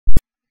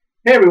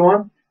Hey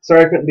everyone,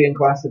 sorry I couldn't be in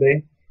class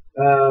today,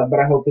 but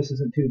I hope this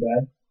isn't too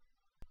bad.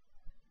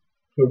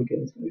 Totally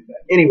kidding, it's gonna be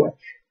bad. Anyway,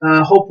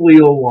 hopefully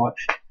you'll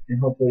watch and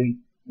hopefully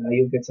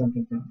you'll get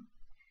something from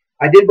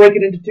it. I did break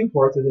it into two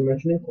parts as I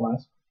mentioned in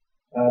class.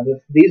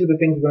 These are the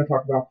things we're going to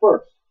talk about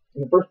first.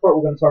 In the first part,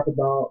 we're going to talk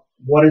about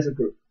what is a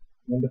group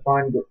and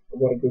define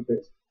what a group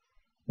is.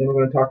 Then we're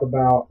going to talk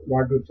about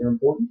why groups are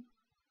important.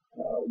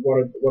 What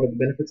are the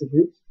benefits of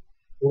groups?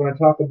 We're going to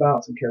talk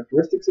about some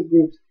characteristics of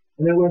groups,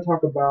 and then we're going to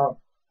talk about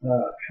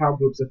how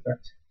groups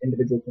affect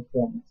individual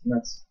performance, and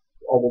that's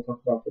all we'll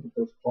talk about for the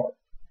first part.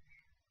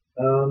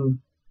 Um,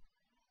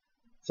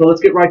 so let's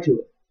get right to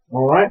it.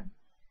 All right.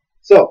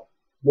 So,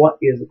 what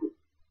is a group?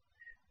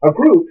 A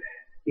group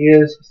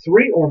is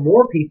three or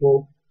more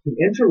people who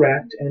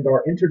interact and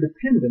are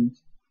interdependent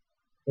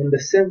in the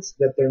sense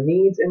that their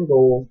needs and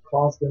goals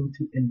cause them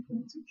to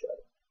influence each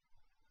other.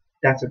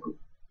 That's a group.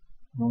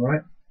 All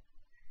right.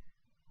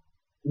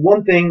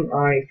 One thing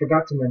I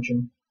forgot to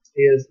mention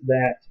is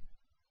that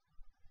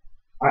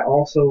I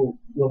also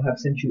will have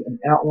sent you an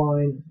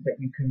outline that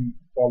you can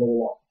follow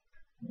along.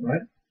 All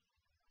right?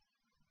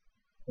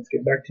 Let's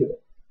get back to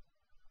it.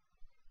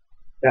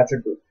 That's a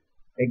group.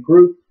 A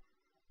group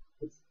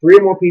is three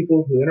or more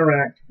people who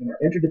interact and are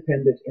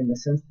interdependent in the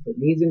sense that their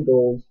needs and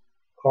goals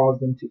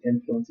cause them to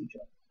influence each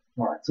other.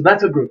 All right, so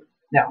that's a group.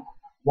 Now,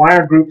 why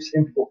are groups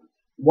important?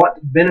 What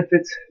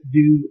benefits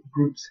do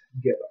groups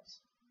give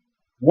us?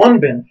 One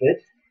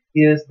benefit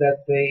is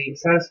that they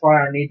satisfy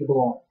our need to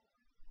belong.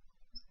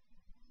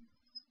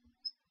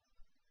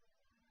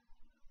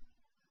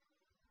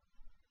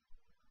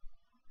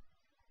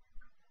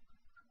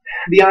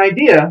 The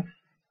idea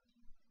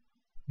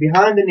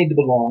behind the need to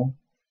belong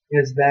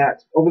is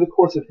that over the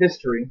course of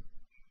history,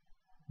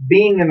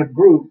 being in a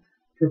group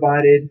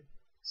provided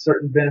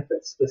certain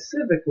benefits.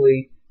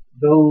 Specifically,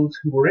 those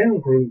who were in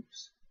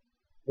groups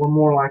were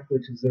more likely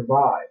to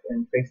survive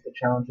and face the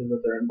challenges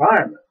of their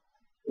environment,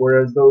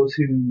 whereas those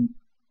who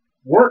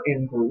weren't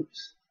in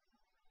groups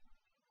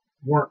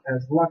weren't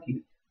as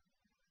lucky.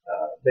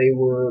 They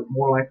were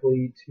more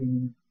likely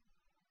to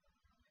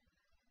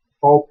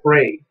fall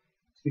prey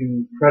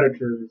to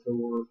predators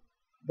or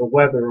the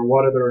weather or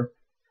what other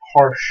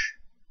harsh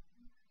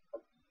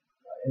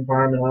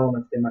environmental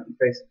elements they might be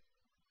facing.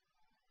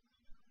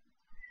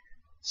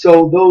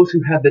 So those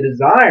who had the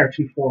desire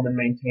to form and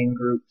maintain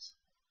groups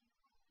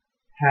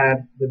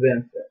had the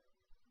benefit.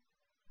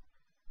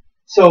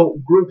 So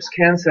groups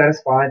can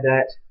satisfy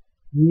that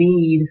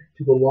need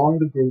to belong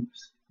to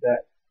groups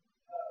that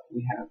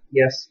we have.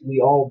 Yes,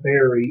 we all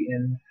vary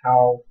in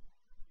how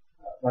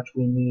much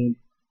we need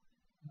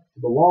to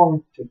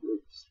belong to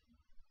groups,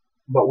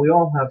 but we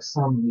all have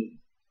some need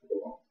to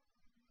belong.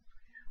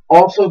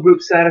 Also,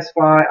 groups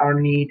satisfy our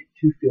need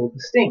to feel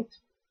distinct.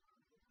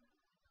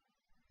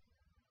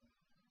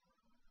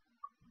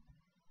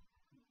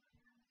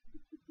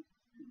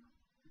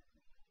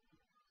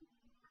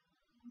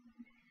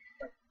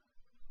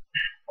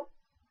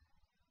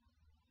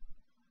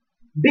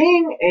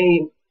 Being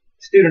a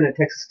student at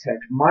Texas Tech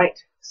might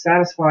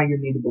satisfy your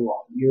need to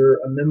belong. You're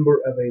a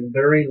member of a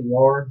very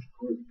large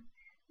group.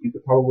 You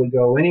could probably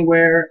go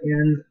anywhere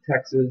in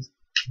Texas,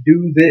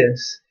 do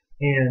this,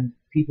 and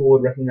people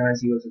would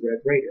recognize you as a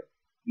Red Raider.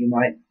 You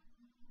might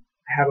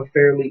have a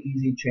fairly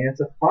easy chance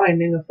of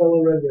finding a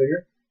fellow Red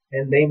Raider,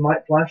 and they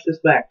might flash this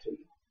back to you.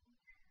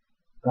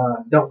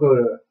 Don't go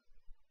to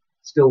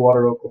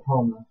Stillwater,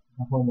 Oklahoma,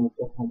 the home of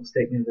Oklahoma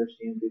State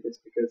University, and do this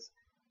because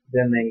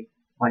then they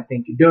might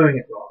think you're doing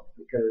it wrong.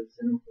 Because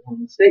in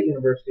Oklahoma State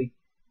University,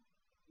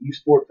 you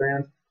sport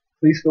fans,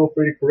 please feel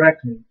free to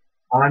correct me.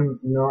 I'm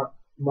not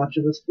much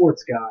of a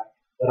sports guy,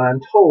 but I'm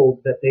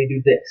told that they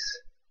do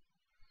this.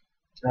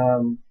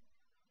 Um,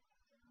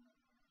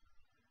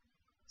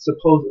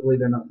 Supposedly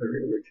they're not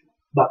very original.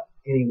 But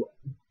anyway,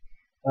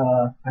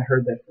 I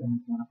heard that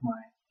from one of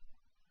my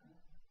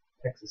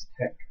Texas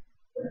Tech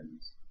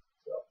friends.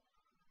 So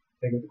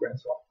take it with a grain of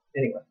salt.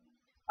 Anyway,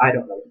 I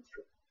don't know if it's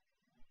true.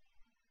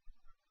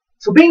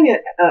 So being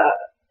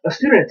a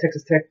student at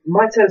Texas Tech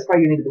might satisfy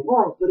your need to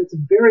belong, but it's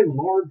a very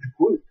large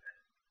group.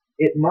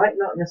 It might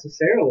not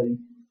necessarily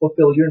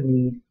fulfill your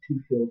need to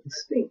feel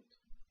distinct.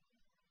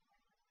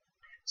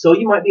 So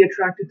you might be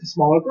attracted to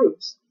smaller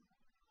groups.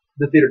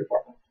 The theater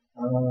department.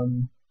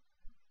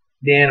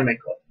 The anime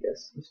club,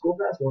 yes, the school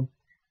has one.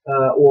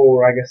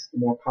 Or I guess the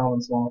more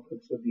common smaller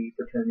groups would be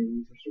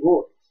fraternities or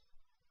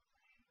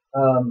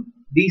sororities.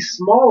 These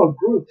smaller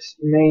groups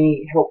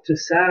may help to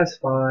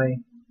satisfy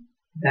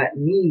that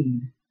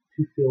need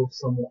to feel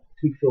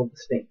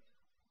distinct.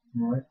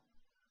 All right.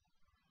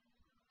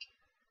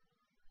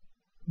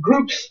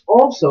 Groups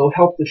also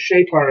help to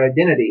shape our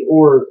identity,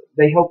 or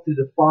they help to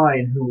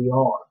define who we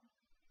are.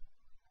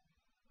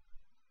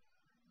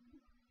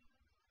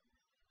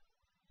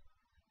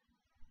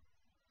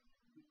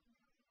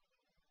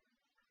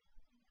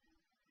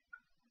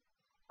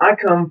 I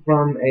come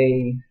from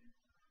a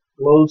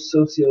low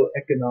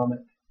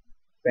socioeconomic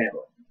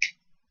family.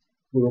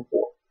 We were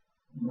poor.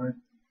 Right?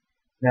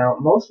 Now,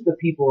 most of the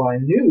people I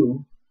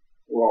knew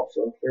were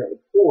also fairly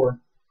poor,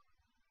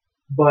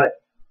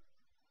 but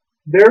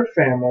their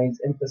families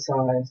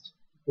emphasized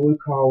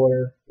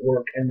blue-collar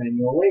work and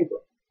manual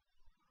labor.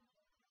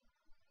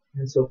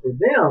 And so for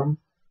them,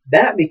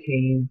 that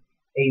became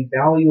a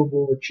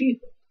valuable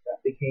achievement.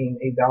 That became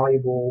a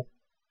valuable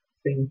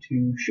thing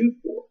to shoot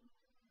for.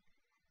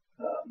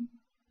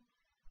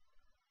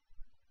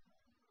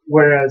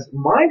 Whereas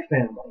my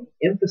family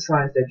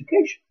emphasized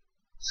education.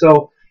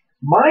 So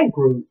my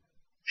group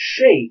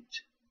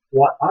shaped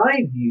what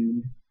I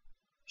viewed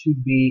to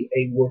be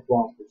a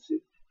worthwhile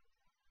pursuit.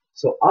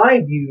 So I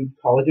viewed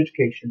college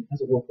education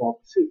as a worthwhile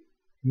pursuit.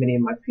 Many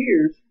of my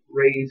peers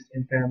raised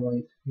in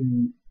families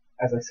who,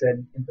 as I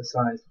said,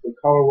 emphasized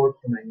blue-collar work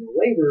or manual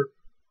labor,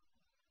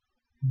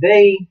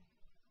 they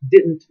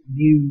didn't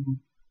view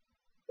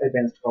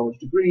advanced college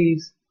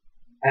degrees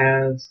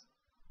as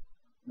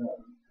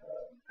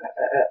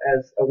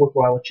a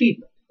worthwhile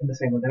achievement in the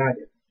same way that I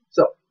did.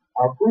 So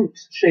our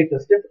groups shaped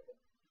us differently.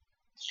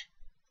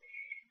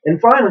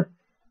 And finally,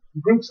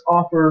 groups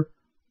offer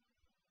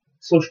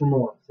social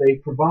norms. They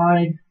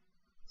provide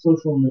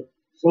social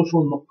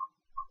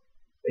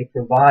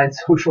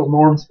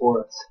norms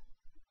for us.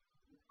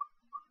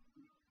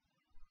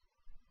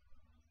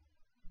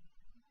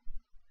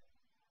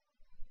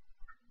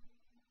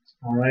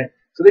 All right.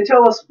 So they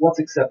tell us what's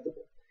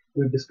acceptable.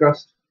 We've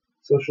discussed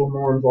social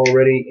norms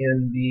already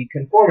in the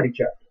conformity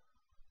chapter.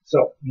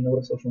 So you know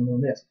what a social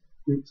norm is.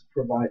 Groups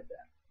provide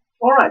that.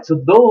 All right. So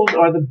those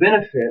are the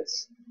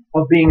benefits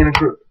of being in a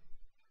group.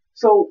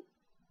 So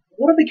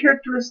what are the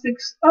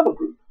characteristics of a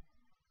group?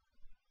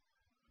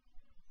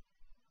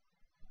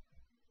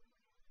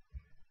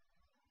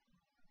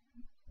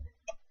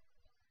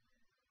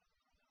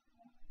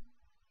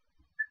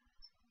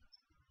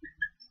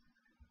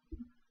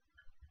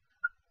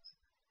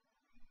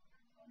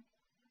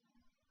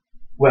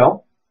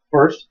 Well,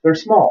 first, they're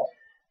small.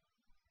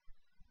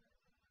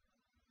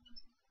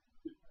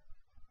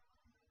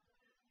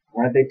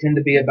 All right, they tend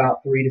to be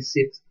about 3 to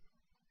 6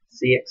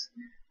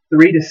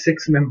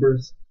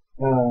 members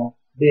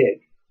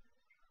big.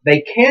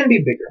 They can be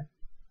bigger,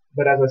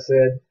 but as I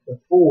said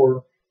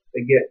before,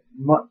 they get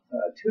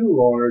too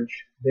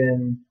large,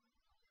 then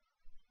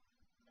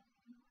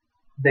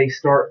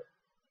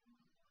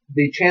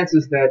the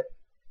chances that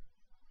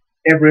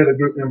every other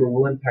group member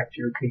will impact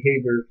your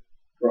behavior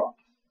drop,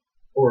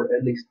 or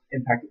at least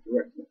impact it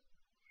directly.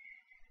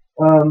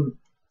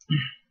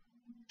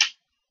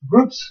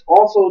 Groups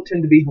also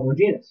tend to be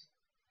homogeneous.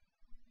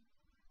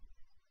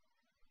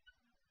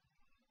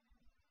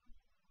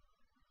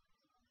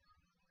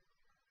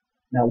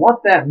 Now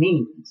what that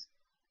means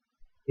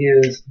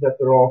is that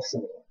they're all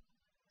similar.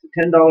 It's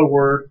a $10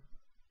 word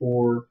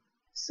for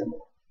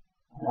similar.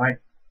 Alright?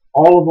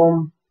 All of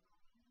them,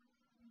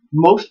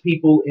 most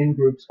people in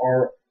groups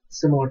are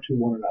similar to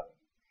one another.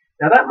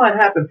 Now that might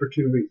happen for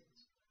two reasons.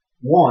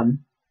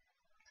 One,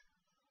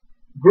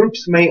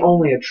 groups may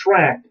only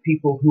attract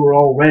people who are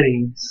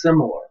already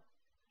similar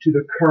to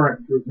the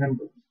current group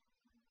members.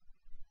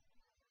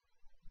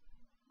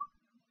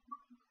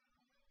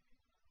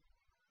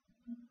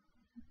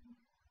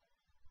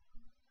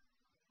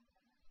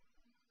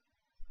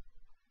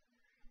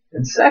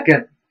 And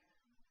second,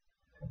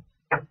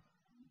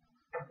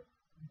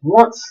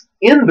 once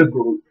in the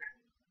group,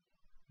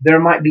 there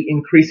might be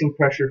increasing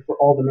pressure for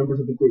all the members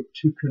of the group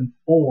to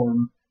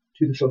conform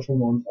to the social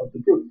norms of the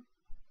group.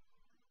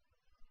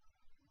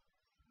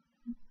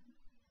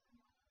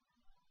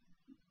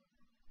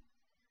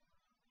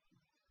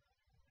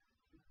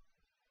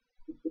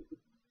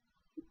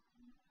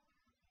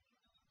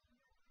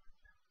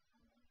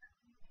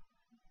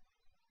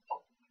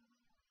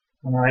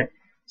 Alright,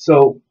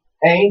 so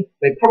A,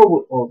 they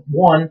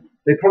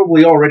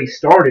probably already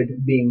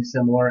started being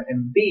similar,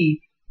 and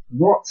B,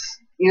 once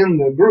in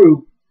the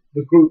group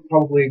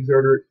probably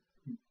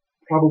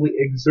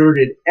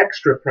exerted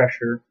extra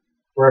pressure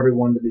for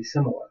everyone to be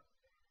similar.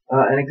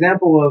 An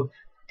example of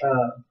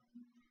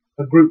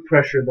a group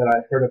pressure that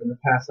I've heard of in the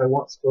past, I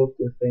once spoke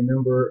with a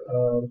member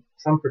of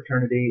some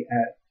fraternity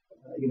at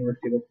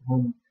University of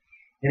Oklahoma,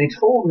 and he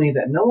told me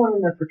that no one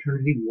in their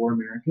fraternity wore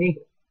American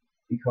Eagle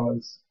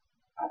because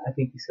I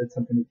think he said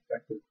something to the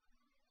effect of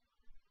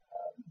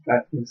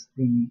that was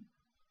the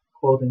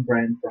clothing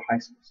brand for high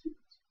school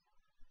students.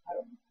 I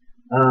don't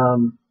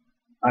know.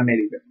 I may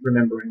be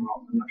remembering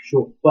wrong, I'm not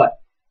sure. But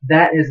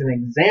that is an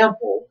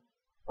example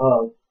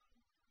of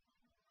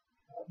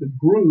the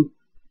group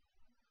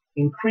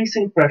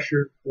increasing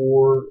pressure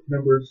for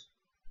members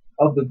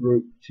of the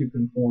group to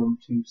conform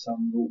to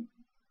some rule.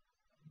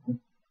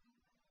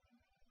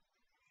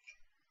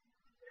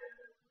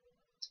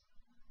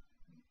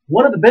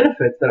 One of the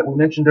benefits that we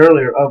mentioned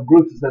earlier of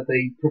groups is that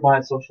they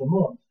provide social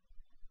norms.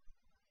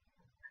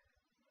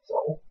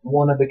 So,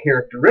 one of the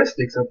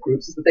characteristics of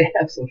groups is that they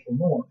have social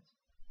norms.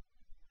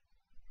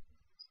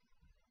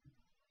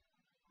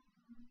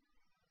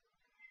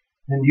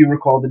 And you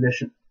recall the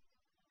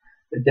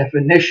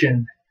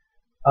definition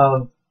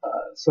of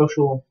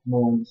social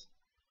norms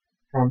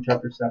from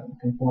chapter 7,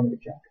 conformity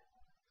chapter.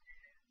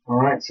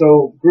 Alright,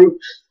 so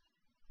groups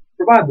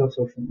provide those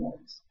social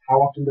norms. How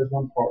often does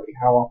one party?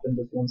 How often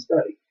does one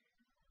study?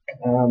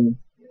 You know,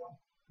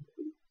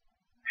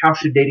 how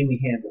should dating be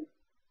handled?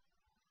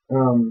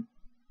 Um,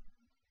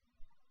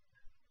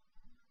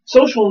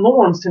 Social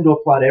norms tend to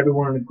apply to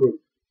everyone in a group,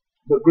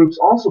 but groups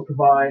also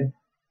provide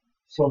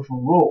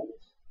social roles.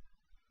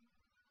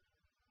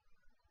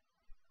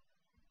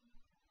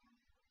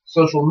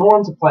 Social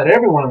norms apply to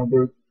everyone in a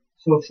group.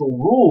 Social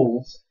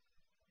rules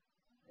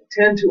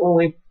tend to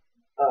only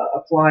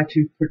apply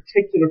to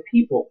particular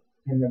people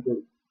in the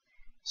group.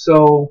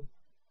 So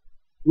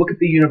look at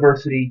the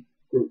university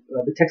group,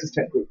 the Texas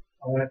Tech group.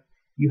 All right,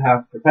 you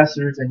have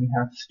professors and you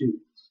have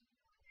students.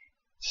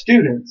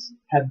 Students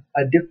have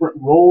a different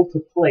role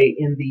to play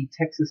in the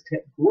Texas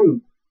Tech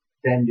group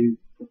than do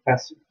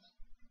professors.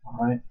 All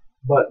right,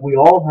 but we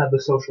all have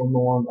the social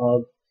norm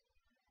of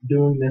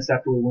doing this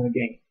after we win a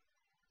game,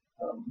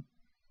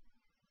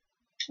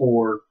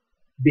 or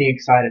being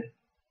excited,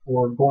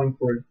 or going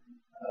for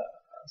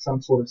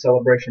some sort of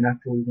celebration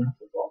after we win a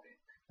football game.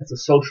 That's a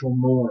social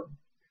norm.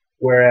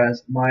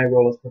 Whereas my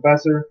role as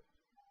professor,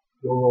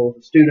 your role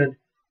as a student,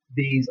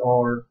 these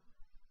are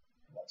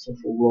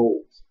social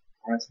roles.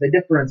 All right, so they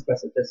differ in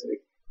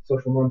specificity.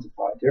 Social norms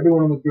apply to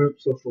everyone in the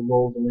group. Social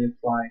roles only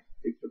apply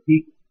to particular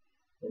people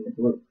in the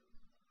group.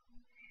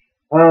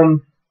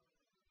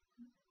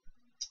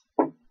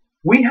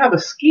 We have a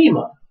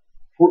schema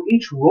for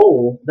each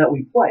role that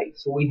we play.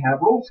 So we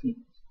have role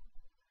schemas.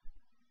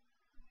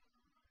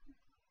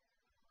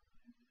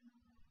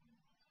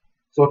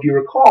 So if you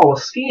recall, a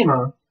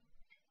schema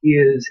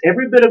is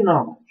every bit of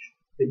knowledge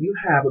that you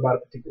have about a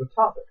particular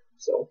topic.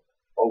 So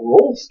a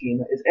role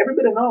schema is every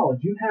bit of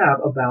knowledge you have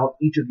about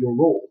each of your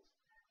roles.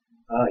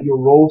 Your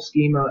role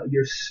schema,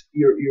 your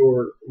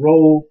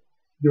role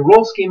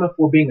schema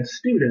for being a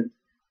student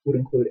would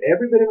include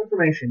every bit of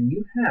information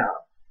you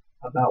have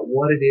about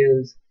what it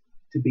is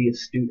to be a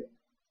student,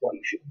 what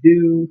you should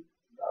do,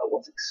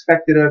 what's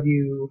expected of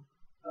you,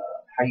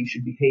 how you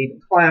should behave in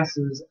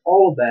classes.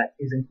 All of that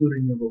is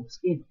included in your role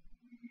schema.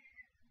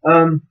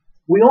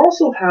 We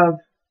also have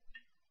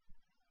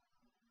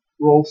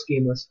role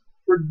schemas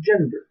for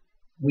gender.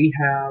 We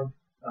have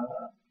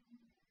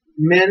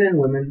men and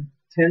women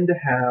tend to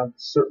have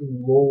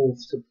certain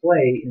roles to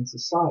play in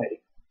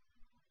society.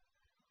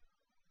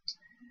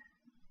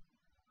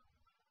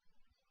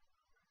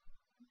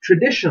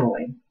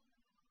 Traditionally,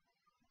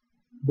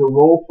 the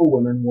role for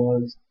women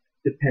was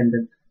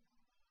dependent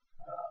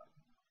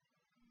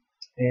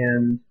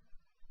and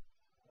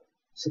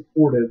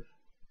supportive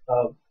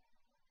of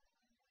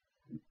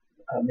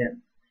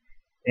men.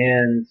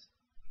 And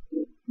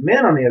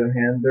men, on the other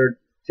hand, their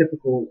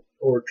typical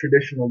or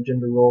traditional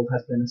gender role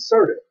has been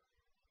assertive,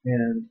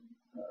 and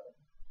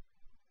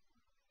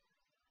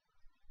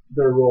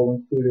their role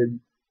included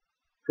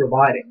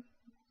providing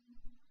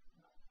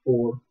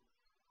for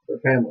their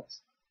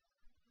families.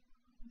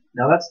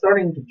 Now that's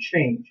starting to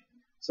change.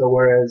 So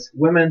whereas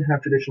women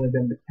have traditionally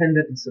been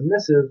dependent and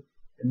submissive,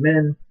 and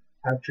men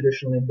have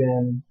traditionally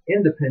been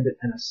independent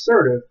and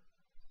assertive,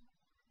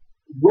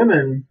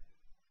 women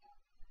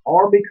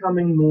are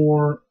becoming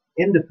more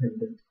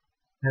independent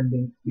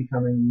and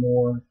becoming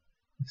more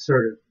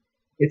assertive.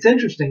 It's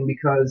interesting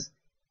because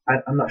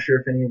I'm not sure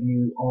if any of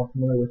you are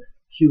familiar with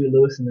Huey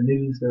Lewis and the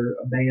News. They're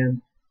a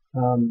band.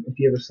 If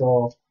you ever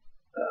saw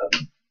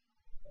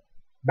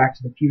Back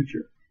to the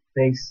Future,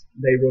 they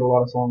wrote a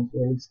lot of songs,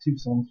 or at least 2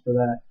 songs for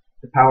that.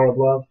 The Power of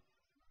Love,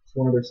 it's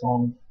one of their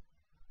songs.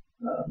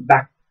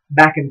 Back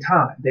in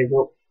Time, they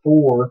wrote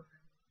for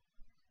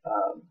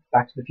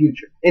Back to the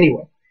Future.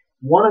 Anyway,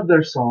 one of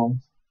their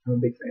songs, I'm a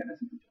big fan.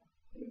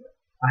 Anyway,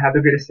 I have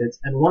their greatest hits,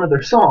 and one of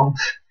their songs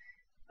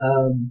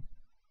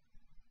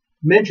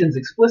mentions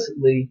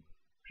explicitly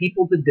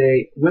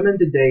women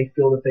today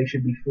feel that they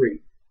should be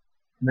free,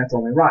 and that's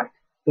only right.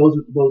 Those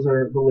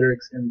are the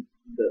lyrics in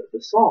the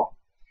song.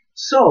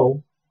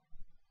 So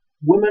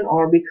women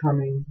are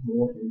becoming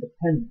more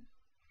independent.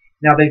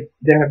 Now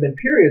there have been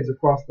periods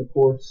over the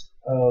course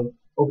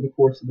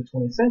of the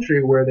 20th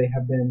century where they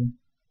have been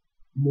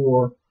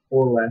more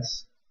or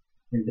less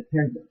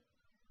independent.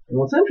 And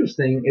what's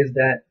interesting is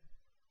that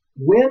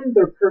when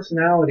their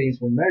personalities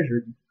were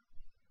measured,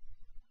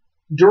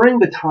 during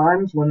the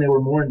times when they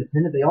were more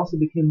independent, they also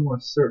became more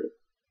assertive.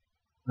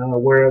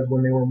 Whereas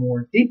when they were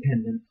more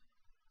dependent,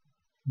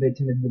 they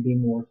tended to be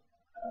more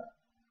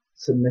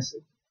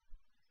submissive.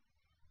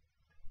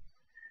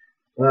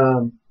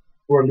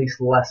 Or at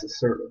least less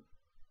assertive.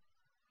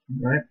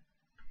 Right?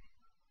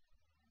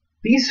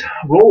 These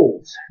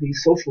roles,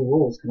 these social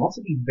roles, can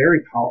also be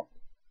very powerful.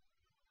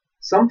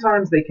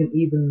 Sometimes they can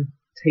even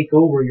take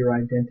over your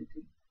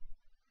identity.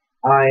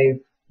 I've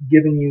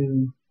given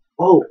you,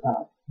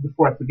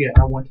 before I forget,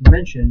 I want to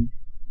mention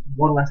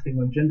one last thing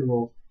on gender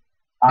roles.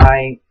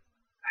 I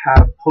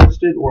have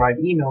posted, or I've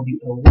emailed you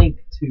a link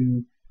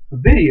to a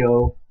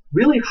video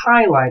really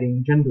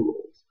highlighting gender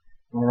roles.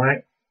 All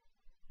right.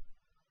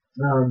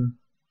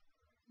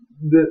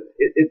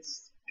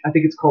 I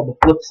think it's called The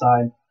Flip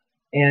Side,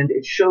 and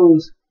it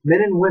shows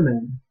men and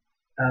women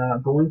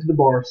going to the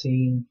bar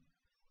scene,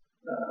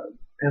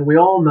 and we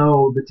all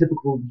know the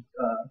typical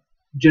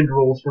gender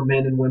roles for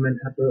men and women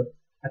at the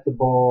at the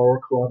bar or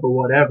club or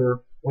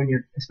whatever,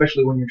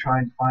 especially when you're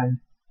trying to find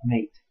a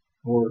mate,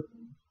 or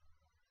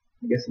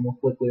I guess a more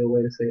colloquial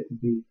way to say it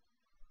would be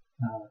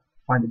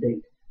find a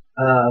date.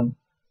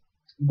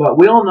 But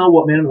we all know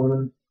what men and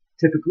women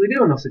typically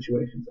do in those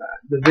situations.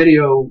 The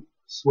video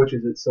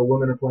switches it, so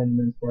women are playing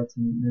the men's parts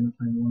and men are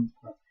playing the women's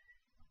parts.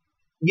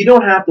 You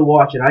don't have to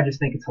watch it. I just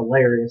think it's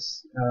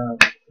hilarious.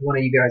 One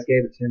of you guys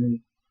gave it to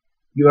me.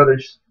 You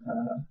others,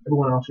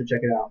 everyone else should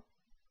check it out.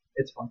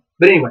 It's fun.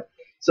 But anyway,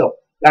 so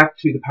back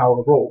to the power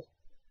of roles.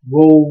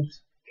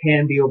 Roles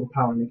can be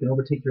overpowering. They can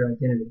overtake your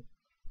identity.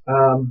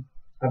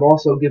 I've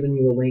also given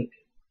you a link,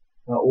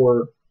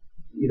 or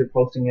either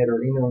posting it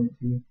or emailing it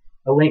to you,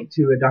 a link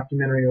to a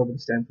documentary over the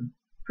Stanford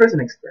prison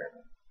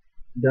experiment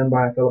done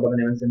by a fellow by the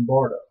name of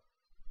Zimbardo.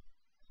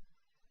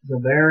 It's a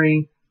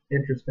very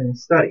interesting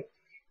study.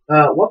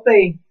 What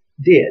they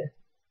did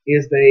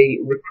is they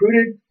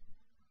recruited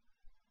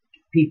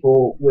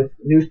people with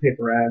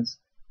newspaper ads,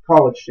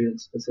 college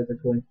students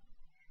specifically,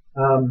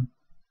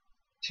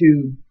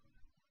 to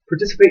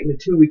participate in the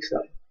 2-week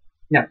study.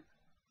 Now,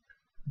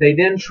 they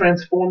then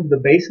transformed the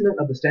basement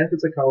of the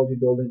Stanford Psychology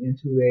Building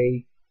into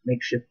a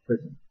makeshift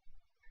prison.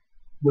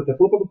 With the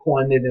flip of a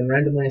coin, they then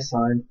randomly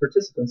assigned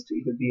participants to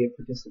either be a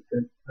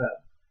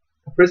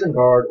prison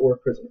guard or a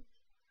prisoner.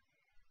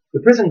 The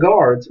prison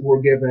guards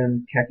were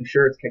given khaki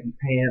shirts, khaki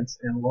pants,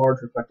 and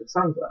large reflective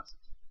sunglasses.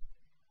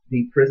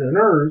 The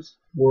prisoners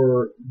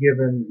were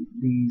given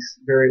these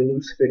very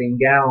loose-fitting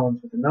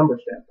gowns with a number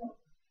stamped on them.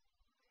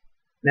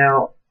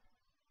 Now,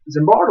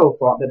 Zimbardo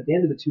thought that at the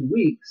end of the 2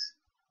 weeks,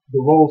 the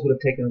roles would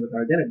have taken over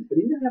their identity, but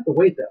he didn't have to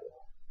wait that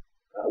long.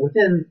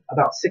 Within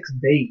about 6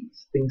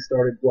 days, things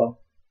started, well,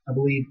 I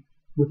believe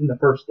within the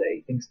first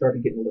day, things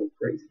started getting a little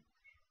crazy.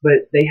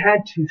 But they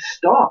had to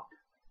stop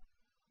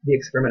the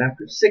experiment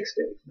after 6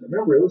 days. Now,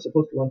 remember, it was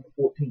supposed to run for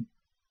 14.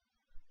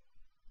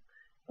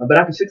 But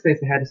after 6 days,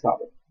 they had to stop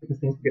it because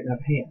things were getting out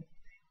of hand.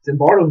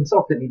 Zimbardo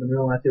himself didn't even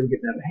realize they were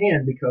getting out of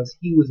hand because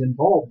he was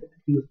involved in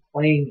it. He was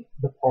playing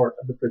the part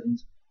of the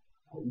prison's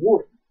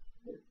warden.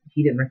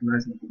 He didn't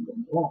recognize anything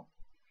going wrong.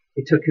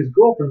 It took his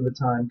girlfriend at the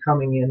time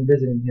coming in,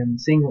 visiting him,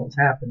 seeing what was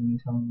happening, and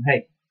telling him,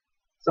 hey,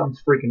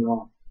 something's freaking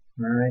wrong.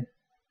 Alright?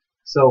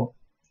 So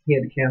he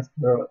had to cancel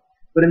her.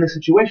 But in this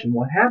situation,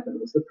 what happened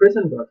was the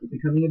prison guards were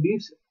becoming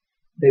abusive.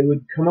 They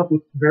would come up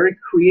with very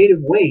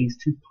creative ways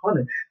to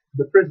punish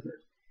the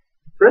prisoners.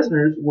 The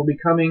prisoners were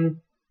becoming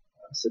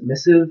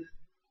submissive.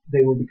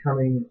 They were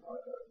becoming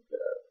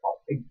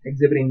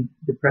exhibiting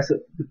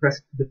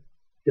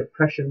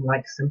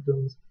depression-like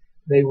symptoms.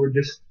 They would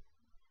just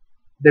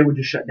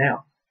shut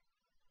down.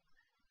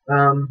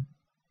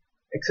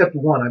 Except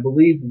one. I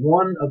believe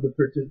one of the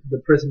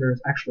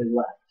prisoners actually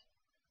left.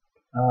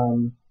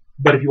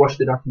 But if you watch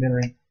the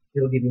documentary,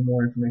 it'll give you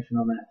more information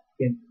on that.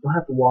 Again, you'll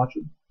have to watch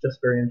it. Just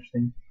very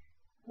interesting.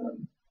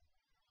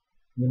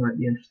 You might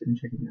be interested in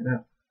checking that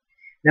out.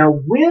 Now,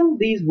 when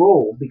these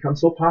roles become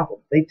so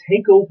powerful, they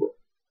take over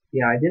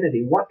the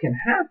identity. What can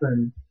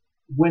happen,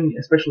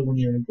 especially when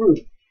you're in a group,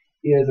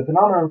 is a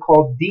phenomenon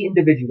called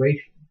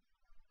de-individuation.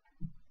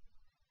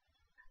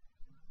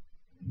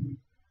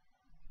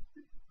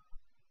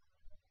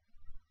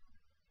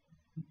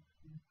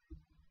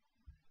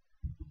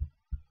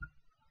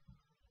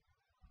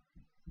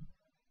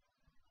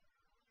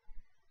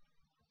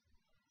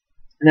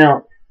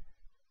 Now,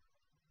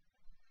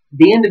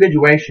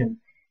 de-individuation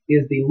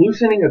is the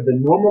loosening of the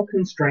normal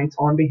constraints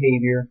on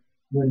behavior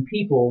when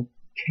people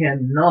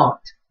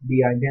cannot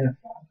be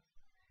identified.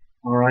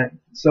 Alright,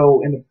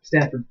 so in the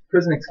Stanford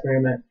prison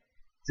experiment,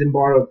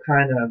 Zimbardo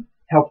kind of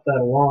helped that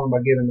along by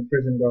giving the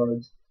prison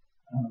guards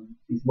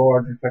these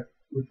large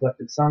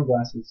reflective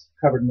sunglasses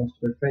covered most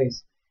of their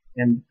face,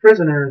 and the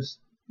prisoners,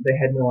 they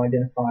had no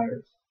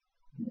identifiers.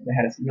 They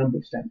had a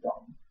number stamped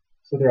on them,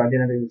 so their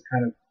identity was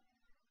kind of,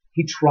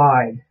 he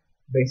tried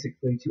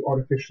basically to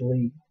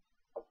artificially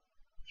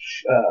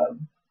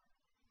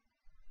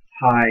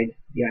hide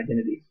the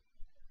identities.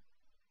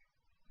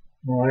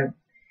 Alright,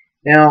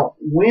 now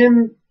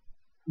when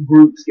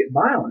groups get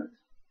violent,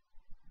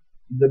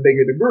 the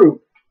bigger the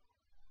group,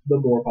 the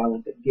more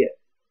violent they get.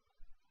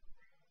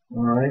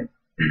 Alright.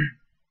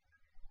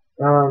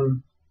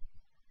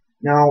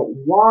 Now,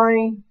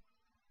 why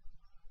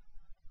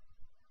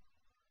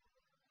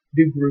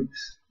can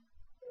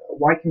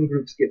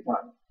groups get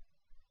violent?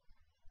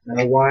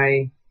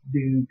 Why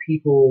do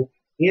people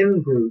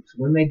in groups,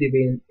 when they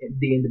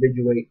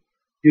de-individuate,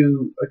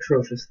 do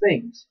atrocious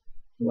things?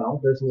 Well,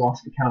 there's a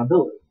loss of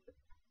accountability.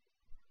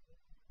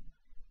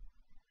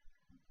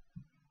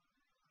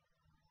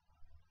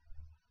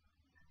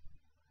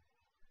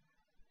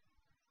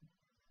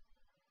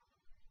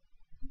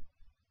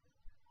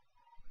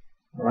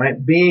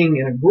 Alright, being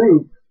in a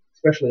group,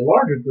 especially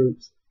larger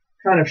groups,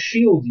 kind of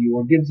shields you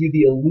or gives you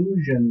the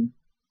illusion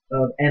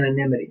of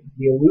anonymity,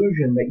 the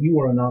illusion that you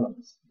are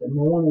anonymous, that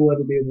no one will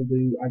ever be able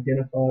to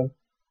identify,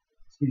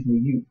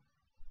 you.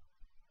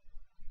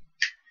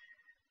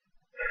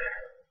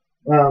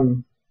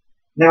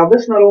 Now,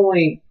 this not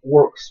only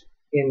works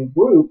in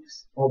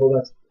groups, although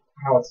that's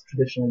how it's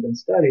traditionally been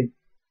studied.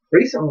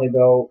 Recently,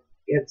 though,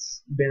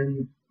 it's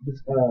been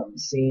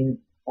seen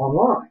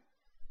online.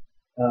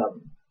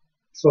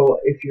 So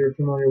if you're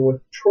familiar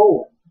with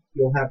trolling,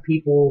 you'll have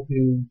people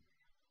who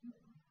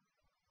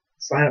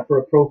sign up for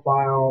a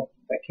profile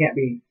that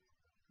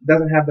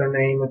doesn't have their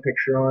name or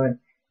picture on it,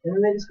 and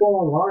then they just go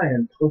online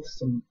and post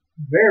some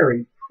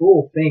very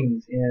cruel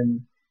things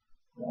in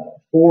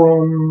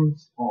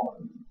forums,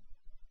 on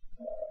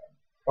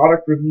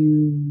product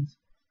reviews,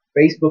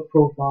 Facebook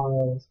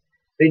profiles.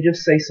 They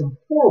just say some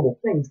horrible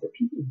things that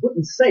people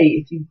wouldn't say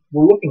if you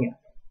were looking at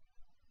them,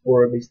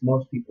 or at least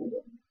most people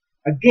wouldn't.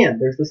 Again,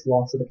 there's this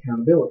loss of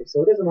accountability.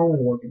 So it doesn't only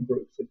work in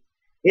groups.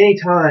 Any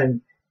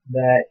time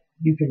that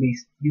you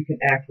can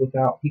act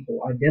without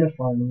people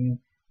identifying you,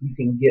 you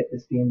can get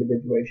this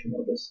de-individuation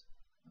or this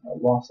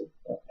loss of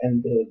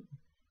and the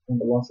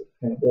loss of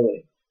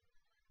accountability.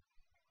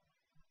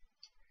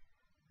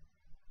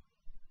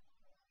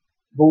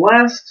 The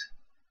last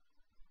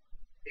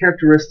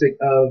characteristic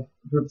of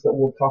groups that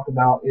we'll talk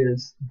about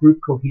is group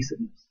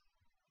cohesiveness.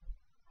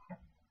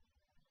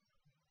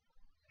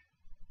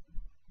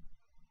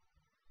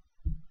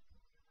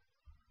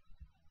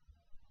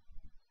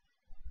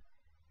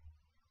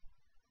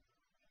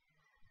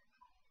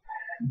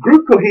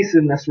 Group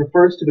cohesiveness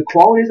refers to the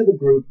qualities of a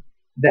group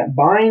that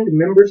bind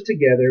members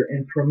together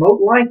and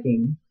promote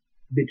liking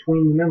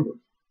between the members.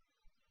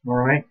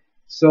 Alright?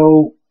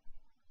 So,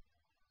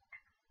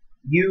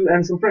 you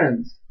and some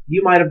friends.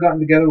 You might have gotten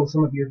together with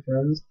some of your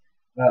friends,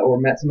 or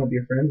met some of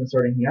your friends and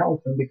started hanging out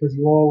with them because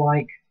you all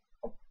like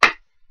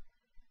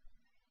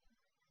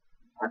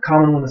a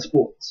common one of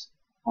sports.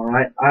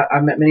 Alright? I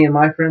met many of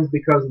my friends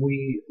because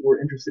we were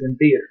interested in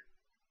theater.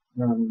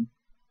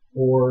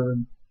 Or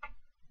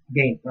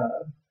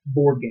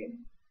board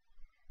gaming.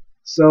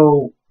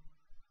 So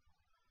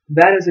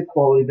that is a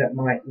quality that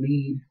might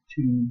lead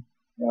to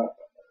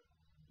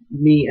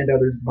me and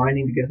others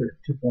binding together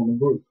to form a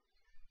group.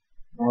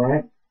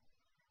 Alright?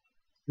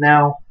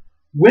 Now,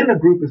 when a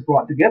group is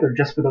brought together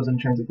just for those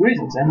intrinsic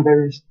reasons, and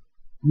there's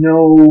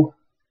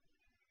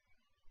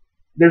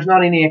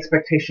not any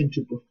expectation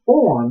to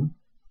perform,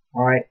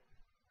 alright,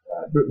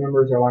 group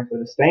members are likely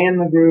to stay in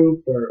the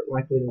group, they're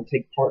likely to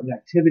take part in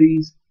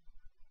activities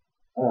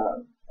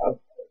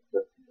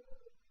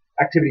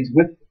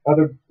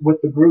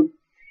with the group,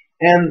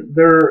 and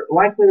they're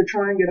likely to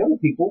try and get other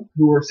people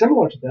who are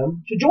similar to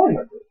them to join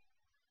their group.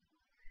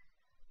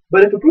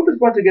 But if a group is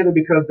brought together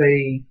because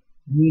they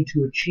need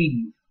to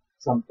achieve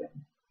something,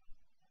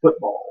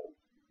 football,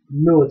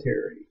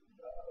 military,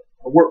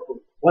 a work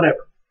group,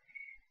 whatever,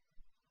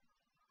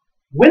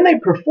 when they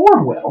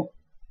perform well,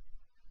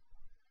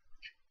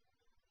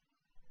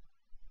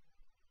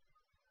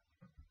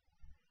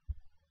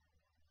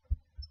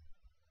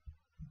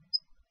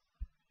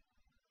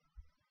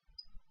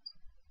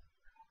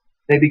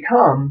 they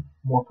become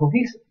more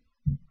cohesive.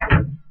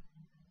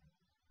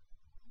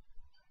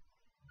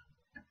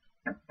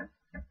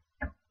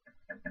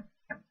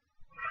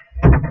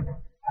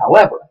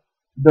 However,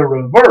 the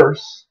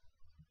reverse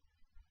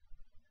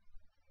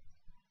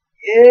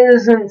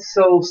isn't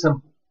so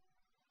simple.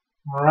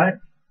 Alright?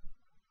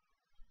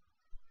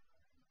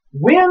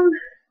 When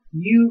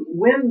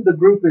the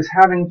group is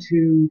having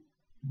to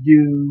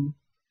do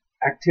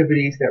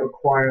activities that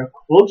require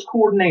close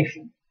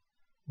coordination,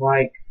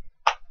 like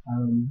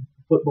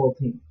football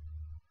team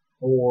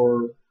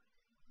or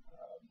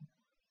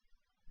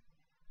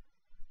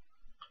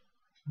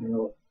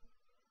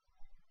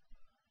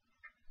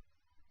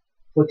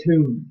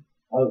platoon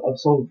of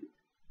soldiers,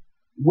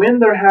 when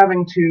they're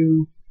having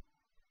to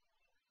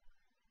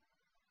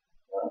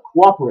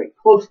cooperate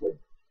closely,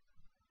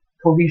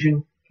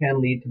 cohesion can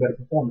lead to better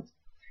performance.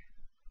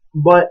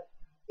 But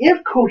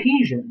if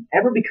cohesion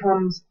ever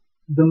becomes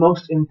the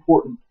most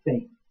important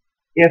thing,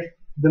 if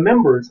the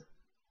members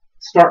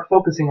start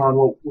focusing on,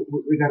 well,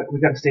 we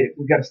got to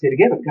stay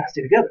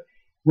together.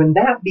 When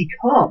that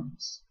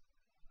becomes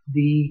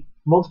the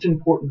most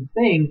important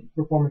thing,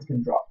 performance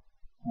can drop.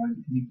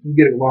 You can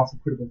get a loss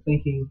of critical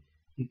thinking.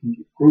 You can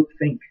get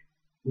groupthink,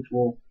 which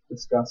we'll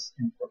discuss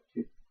in part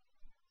 2.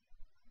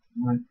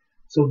 Right.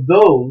 So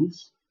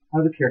those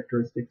are the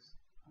characteristics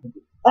of a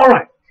group. All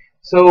right.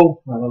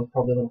 So that was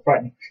probably a little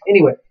frightening.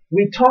 Anyway,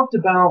 we've talked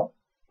about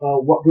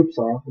what groups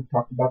are. We've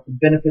talked about the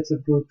benefits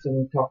of groups, and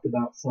we've talked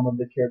about some of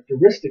the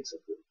characteristics of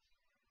groups.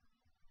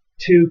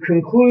 To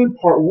conclude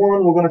part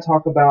 1, we're going to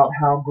talk about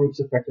how groups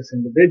affect us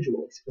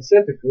individually.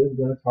 Specifically,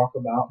 we're going to talk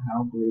about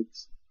how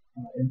groups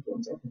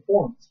influence our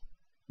performance.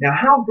 Now,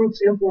 how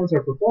groups influence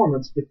our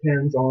performance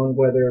depends on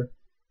whether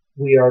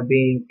we are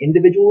being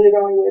individually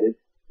evaluated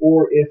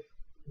or if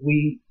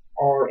we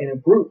are in a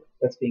group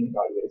that's being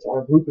evaluated. So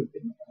our group is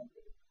being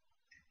evaluated.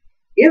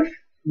 If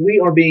we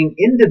are being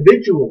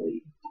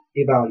individually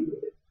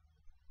evaluated,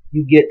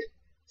 you get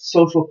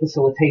social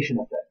facilitation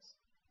effects.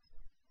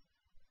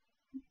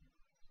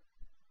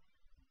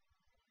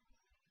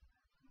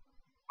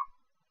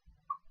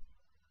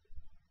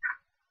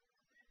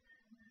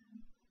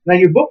 Now,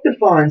 your book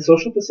defines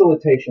social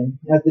facilitation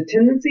as the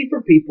tendency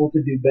for people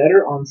to do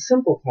better on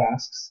simple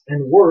tasks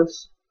and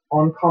worse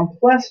on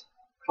complex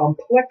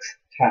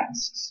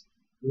tasks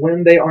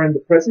when they are in the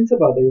presence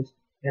of others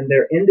and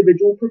their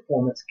individual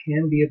performance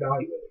can be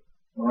evaluated.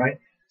 All right?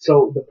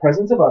 So the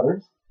presence of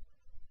others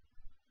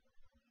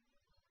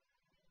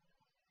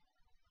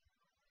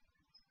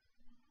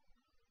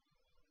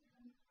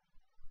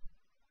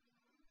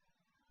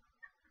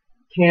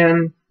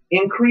can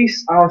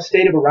increase our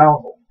state of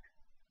arousal.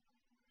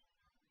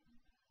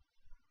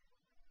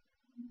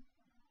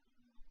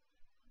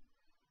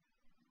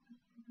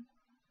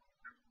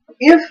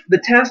 If the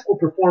task we're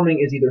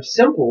performing is either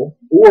simple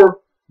or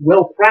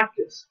well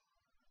practiced,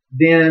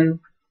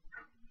 then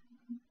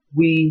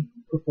we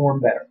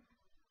perform better.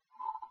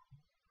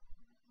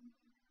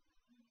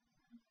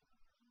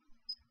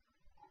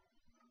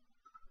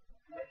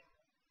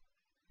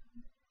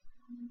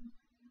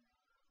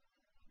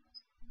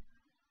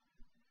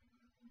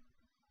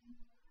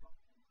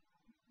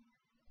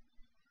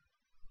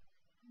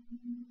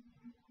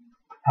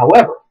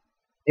 However,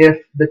 if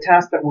the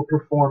task that we're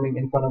performing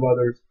in front of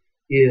others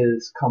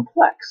is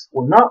complex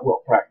or not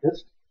well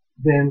practiced,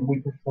 then we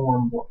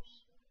perform worse.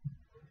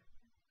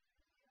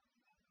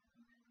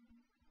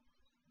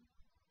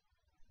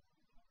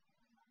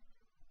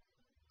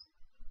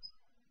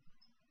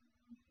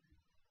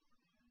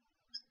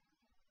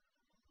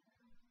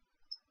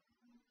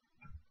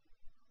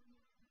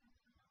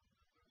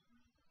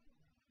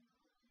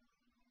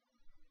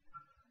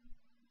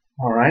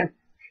 All right,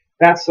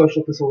 that's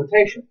social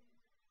facilitation.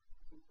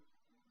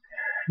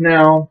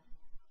 Now,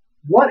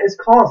 what is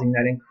causing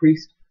that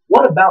increased?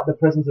 What about the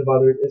presence of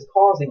others is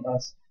causing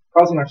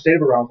our state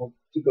of arousal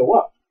to go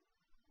up?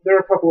 There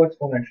are a couple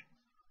explanations.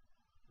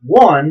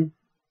 One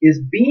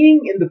is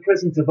being in the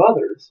presence of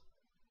others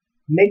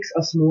makes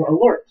us more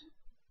alert.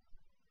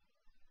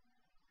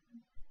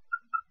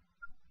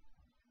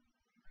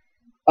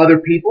 Other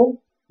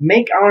people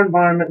make our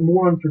environment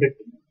more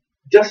unpredictable.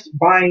 Just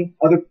by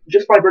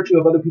virtue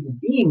of other people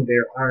being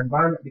there, our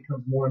environment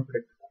becomes more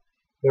unpredictable.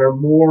 There are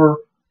more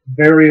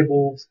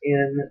variables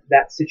in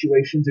that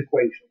situation's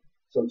equation,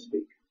 so to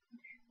speak.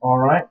 All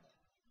right.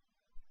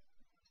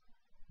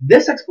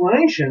 This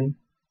explanation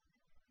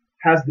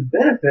has the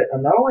benefit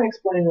of not only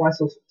explaining why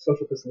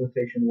social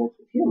facilitation works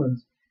with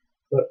humans,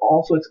 but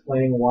also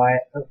explaining why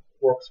it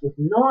works with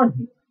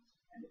non-humans,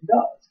 and it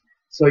does.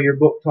 So your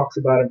book talks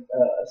about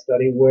a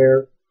study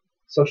where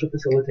social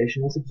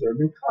facilitation was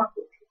observed in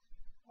cockroaches.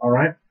 All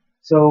right.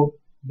 So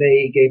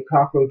they gave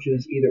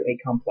cockroaches either a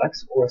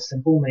complex or a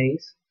simple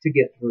maze to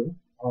get through.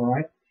 All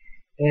right.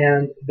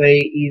 And they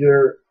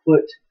either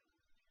put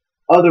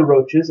other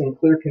roaches in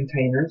clear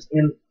containers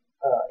in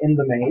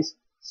the maze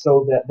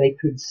so that they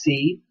could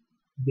see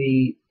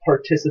the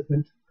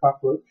participant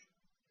cockroach.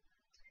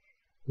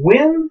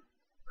 When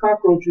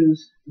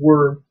cockroaches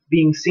were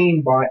being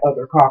seen by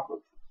other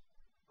cockroaches,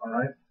 all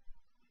right,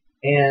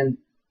 and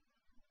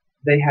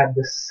they had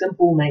this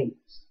simple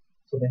maze,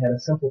 so they had a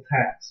simple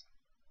task,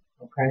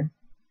 okay.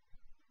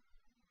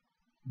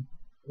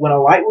 When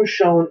a light was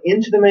shown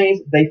into the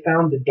maze, they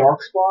found the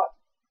dark spot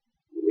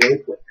really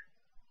quick.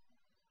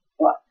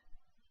 But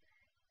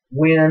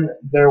when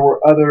there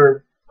were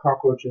other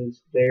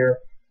cockroaches there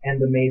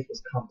and the maze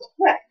was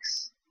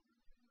complex,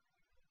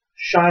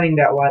 shining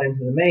that light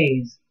into the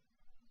maze,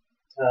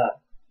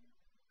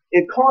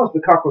 it caused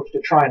the cockroach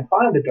to try and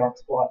find the dark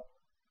spot,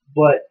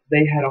 but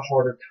they had a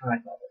harder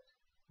time of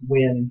it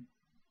when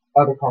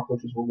other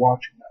cockroaches were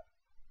watching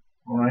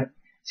them. All right.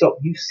 So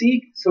you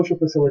see social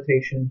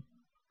facilitation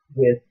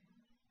with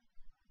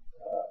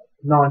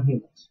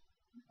non-humans.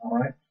 All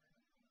right.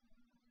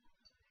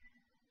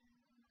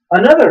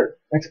 Another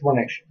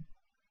explanation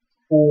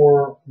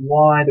for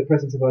why the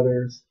presence of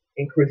others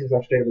increases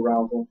our state of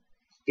arousal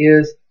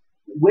is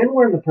when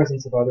we're in the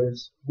presence of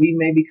others, we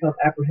may become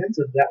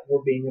apprehensive that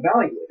we're being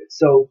evaluated.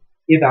 So,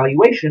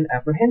 evaluation,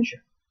 apprehension.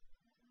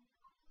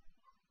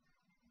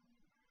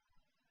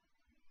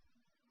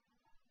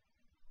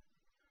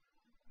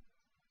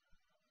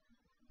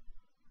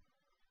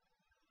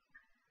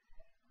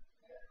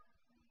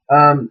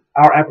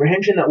 Our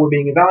apprehension that we're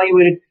being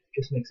evaluated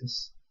just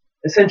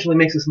essentially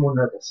makes us more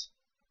nervous,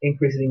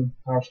 increasing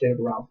our state of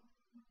arousal.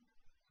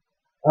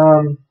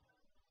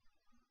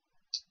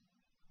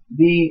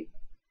 The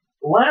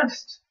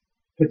last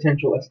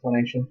potential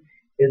explanation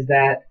is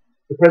that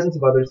the presence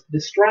of others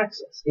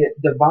distracts us. It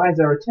divides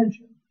our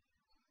attention.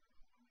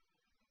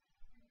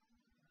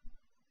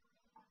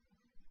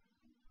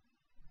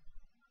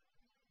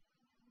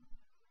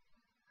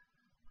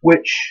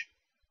 Which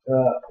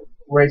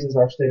raises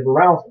our state of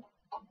arousal.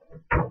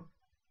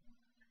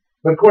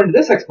 But according to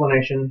this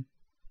explanation,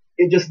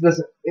 it just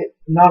doesn't.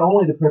 Not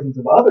only the presence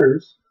of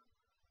others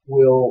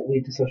will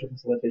lead to social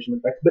facilitation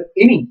effects, but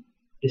any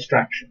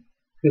distraction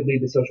could lead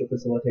to social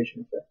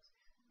facilitation effects,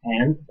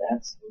 and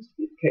that seems to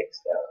be the case.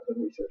 The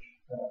research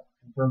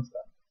confirms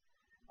that.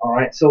 All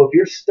right. So if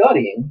you're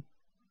studying,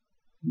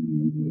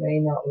 you may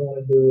not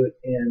want to do it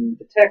in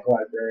the tech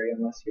library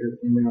unless you're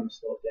in there on a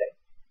slow day.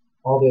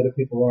 All the other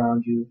people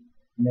around you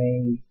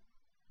may.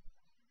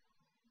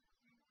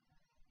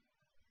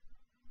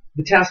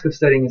 The task of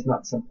studying is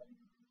not simple.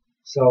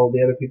 So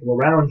the other people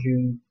around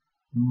you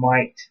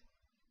might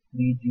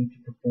lead you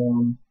to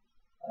perform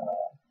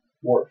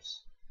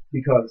worse,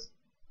 because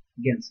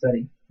again,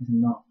 study is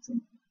not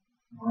something.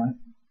 All right.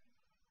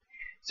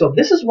 So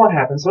this is what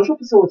happens. Social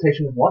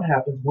facilitation is what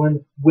happens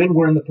when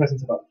we're in the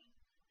presence of others.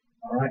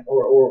 All right.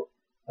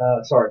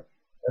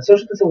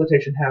 Social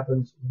facilitation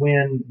happens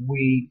when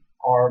we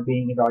are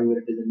being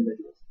evaluated as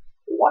individuals.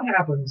 But what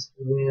happens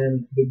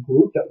when the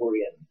group that we're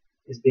in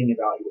is being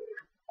evaluated?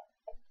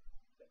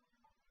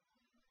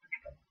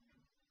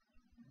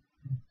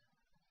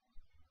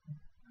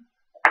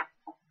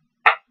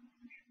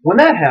 When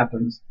that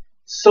happens,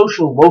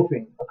 social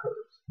loafing occurs.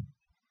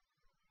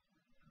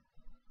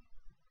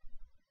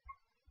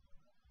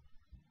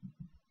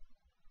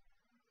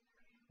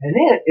 And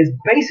it is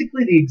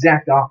basically the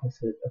exact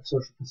opposite of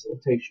social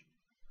facilitation.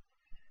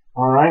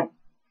 All right.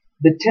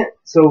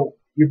 So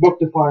your book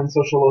defines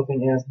social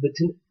loafing as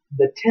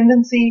the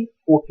tendency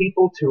for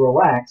people to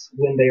relax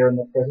when they are in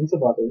the presence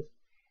of others,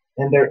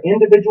 and their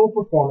individual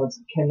performance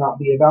cannot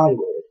be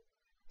evaluated,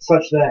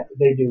 such that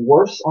they do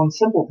worse on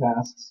simple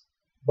tasks,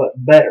 but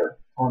better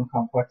on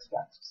complex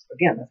tasks.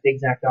 Again, that's the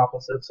exact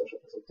opposite of social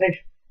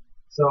facilitation.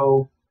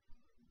 So,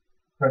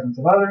 presence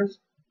of others.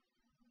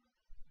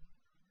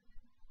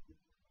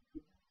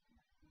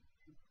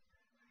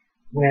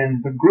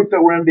 When the group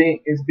that we're in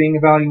is being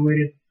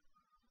evaluated,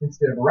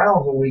 instead of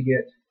arousal, we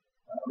get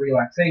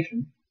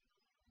relaxation.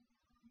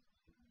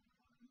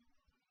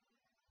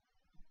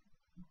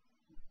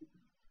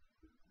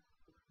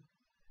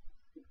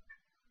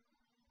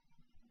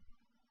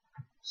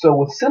 So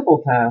with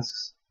simple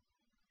tasks,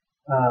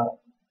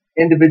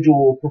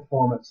 individual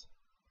performance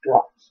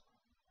drops.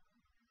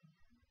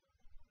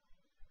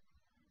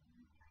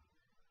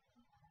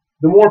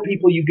 The more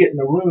people you get in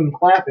a room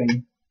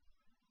clapping,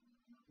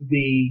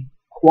 the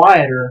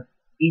quieter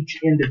each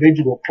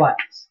individual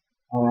claps.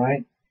 All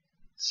right.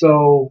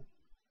 So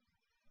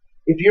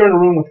if you're in a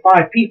room with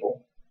 5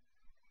 people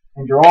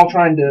and you're all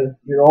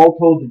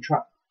told to try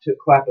to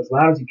clap as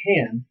loud as you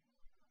can,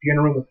 if you're in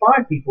a room with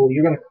 5 people,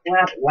 you're going to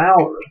clap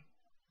louder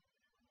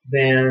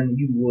than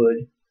you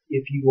would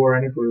if you were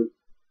in a group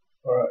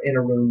or in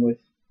a room with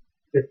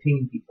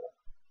 15 people.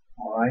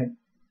 All right.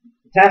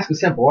 The task is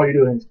simple. All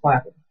you're doing is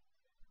clapping,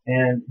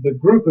 and the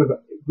group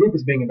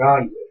is being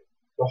evaluated.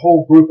 The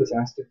whole group is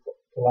asked to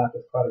clap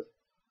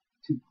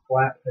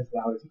as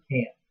loud as you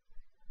can.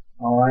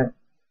 All right.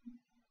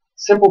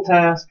 Simple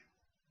task.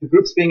 The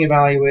group's being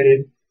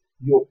evaluated.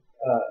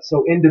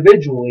 So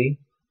individually,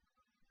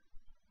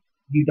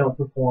 you don't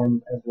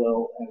perform as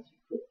well as you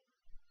could.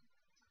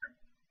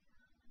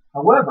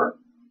 However,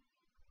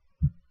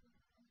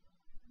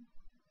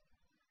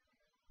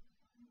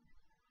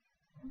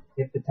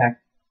 if the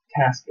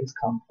task is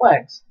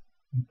complex,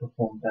 you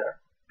perform better.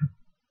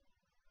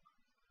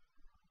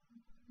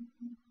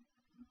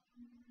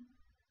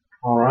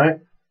 All right.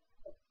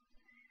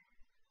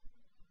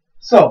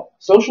 So,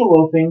 social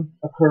loafing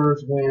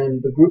occurs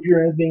when the group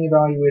you're in is being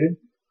evaluated,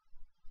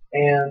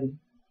 and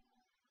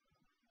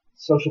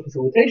social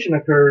facilitation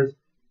occurs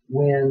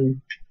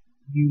when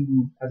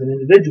you, as an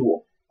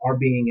individual, are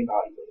being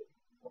evaluated.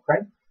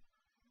 Okay?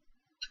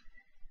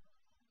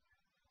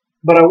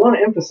 But I want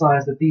to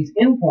emphasize that these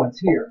endpoints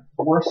here,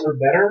 worse or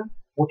better,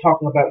 we're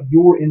talking about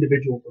your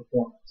individual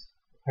performance.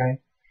 Okay?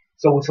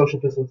 So with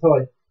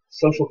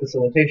social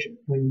facilitation,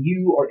 when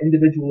you are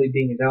individually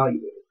being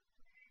evaluated,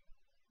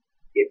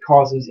 it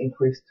causes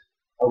increased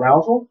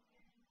arousal.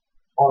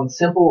 On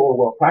simple or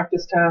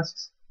well-practiced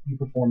tasks, you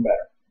perform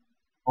better.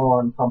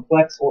 On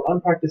complex or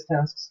unpracticed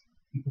tasks,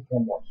 you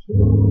perform worse.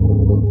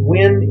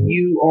 When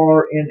you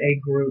are in a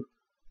group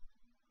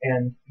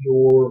and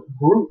your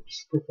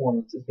group's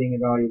performance is being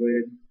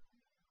evaluated,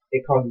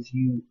 it causes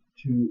you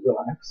to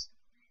relax.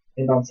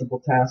 And on simple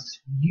tasks,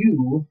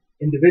 you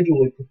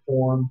individually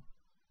perform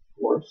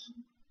worse.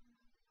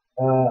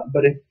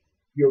 But if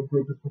your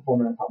group is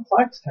performing a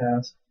complex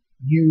task,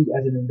 you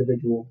as an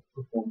individual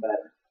perform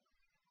better.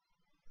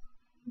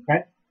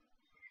 Okay?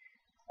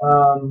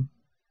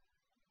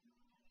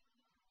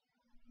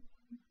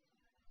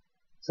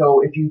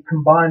 So if you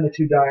combine the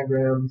two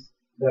diagrams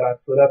that I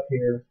put up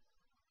here,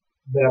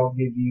 that'll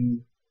give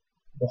you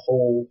the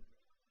whole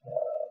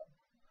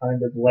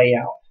kind of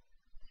layout.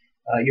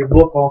 Your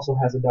book also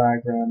has a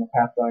diagram, a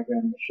path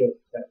diagram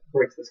that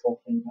breaks this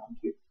whole thing down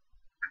too.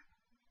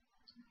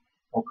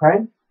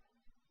 Okay?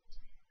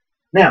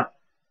 Now,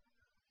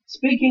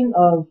 speaking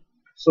of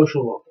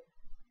social loafing,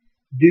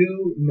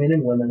 do men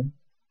and women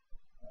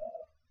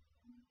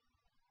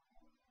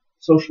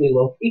socially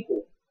loaf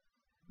equally?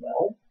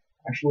 Well,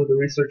 actually the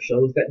research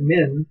shows that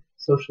men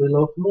socially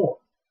loaf more.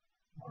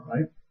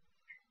 Alright?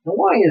 Now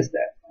why is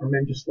that? Are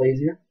men just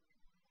lazier?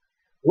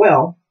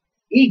 Well,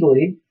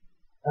 Eagly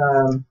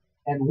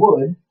and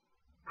Wood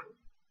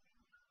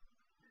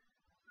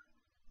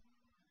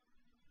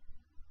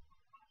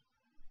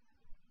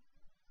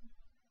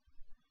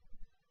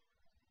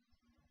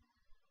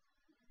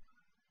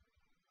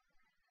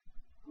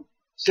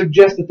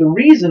suggest that the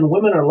reason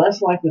women are less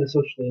likely to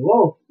socially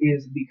loaf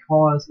is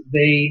because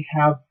they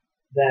have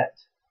that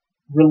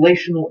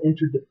relational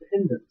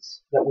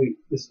interdependence that we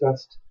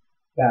discussed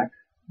back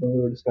when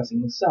we were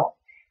discussing the self.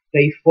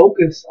 They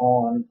focus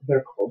on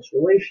their close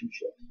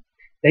relationships.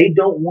 They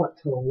don't want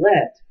to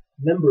let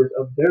members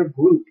of their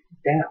group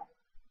down.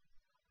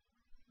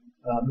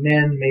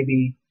 Men may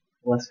be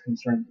less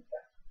concerned with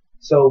that.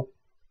 So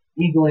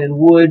Eaglein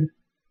Wood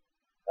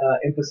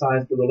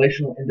emphasized the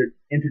relational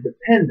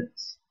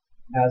interdependence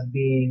as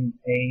being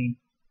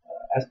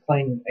as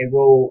playing a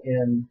role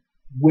in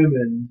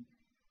women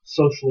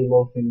socially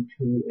loafing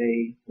to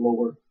a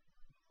lower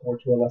or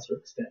to a lesser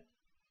extent.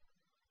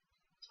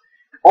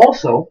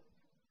 Also,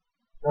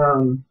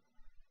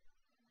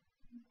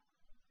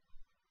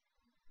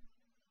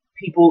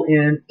 people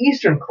in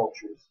Eastern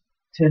cultures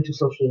tend to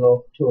socially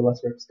loaf to a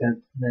lesser extent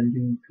than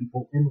do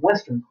people in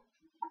Western cultures.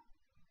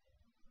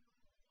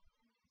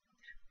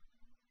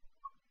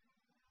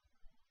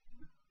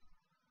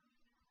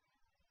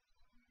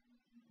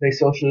 They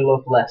socially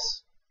loaf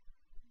less.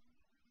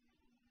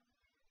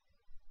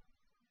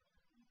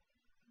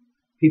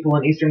 People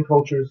in Eastern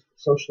cultures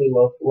socially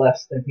loaf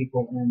less than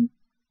people in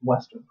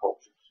Western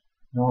cultures.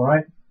 All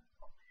right.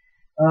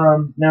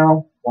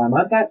 Now, why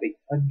might that be?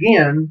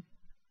 Again,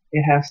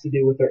 it has to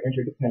do with their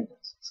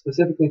interdependence.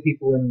 Specifically,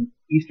 people in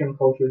Eastern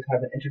cultures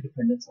have an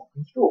interdependence on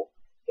control.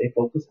 They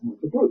focus on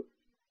the group,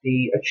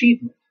 the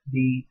achievement,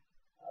 they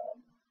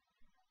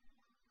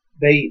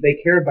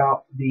care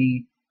about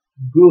the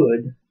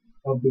good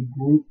of the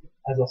group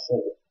as a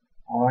whole.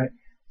 All right.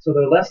 So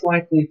they're less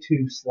likely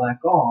to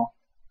slack off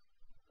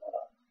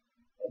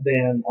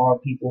than are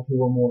people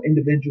who are more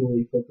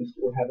individually focused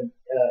or have an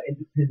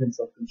independence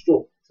of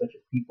control, such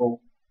as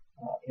people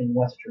in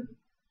Western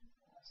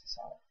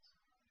societies.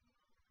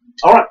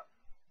 All right,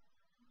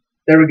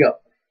 there we go.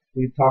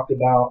 We've talked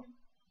about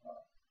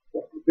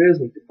what a group is,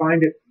 we've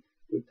defined it,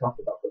 we've talked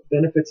about the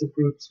benefits of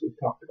groups, we've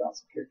talked about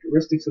some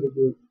characteristics of a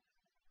group,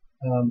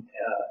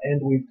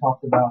 and we've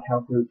talked about how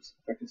groups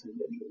affect us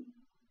individually.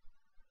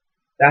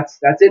 That's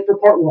it for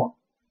part one.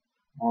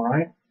 All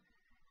right.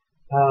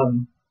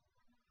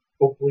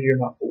 Hopefully you're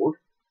not bored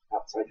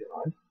outside your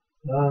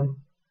mind.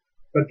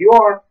 But if you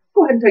are,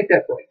 go ahead and take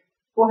that break.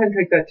 Go ahead and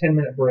take that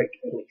 10-minute break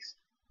at least.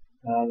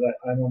 That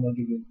I normally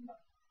give you.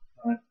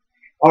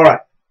 All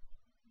right.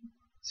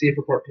 See you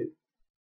for part two.